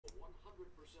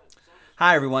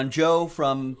Hi, everyone. Joe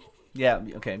from, yeah,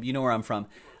 okay, you know where I'm from.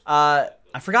 I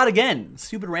forgot again,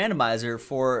 stupid randomizer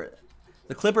for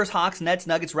the Clippers, Hawks, Nets,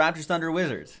 Nuggets, Raptors, Thunder,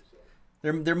 Wizards.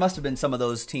 There must have been some of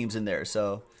those teams in there.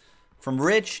 So from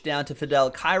Rich down to Fidel,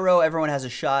 Cairo, everyone has a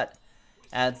shot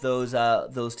at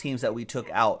those teams that we took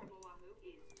out.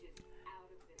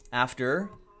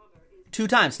 After 2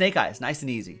 times, Snake Eyes, nice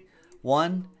and easy.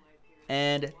 1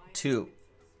 and 2.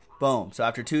 Boom. So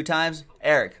after 2 times,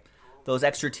 Eric, those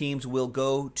extra teams will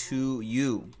go to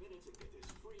you.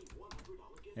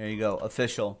 There you go.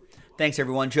 Official. Thanks,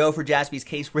 everyone. Joe for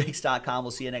JaspysCaseBreaks.com.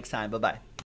 We'll see you next time. Bye-bye.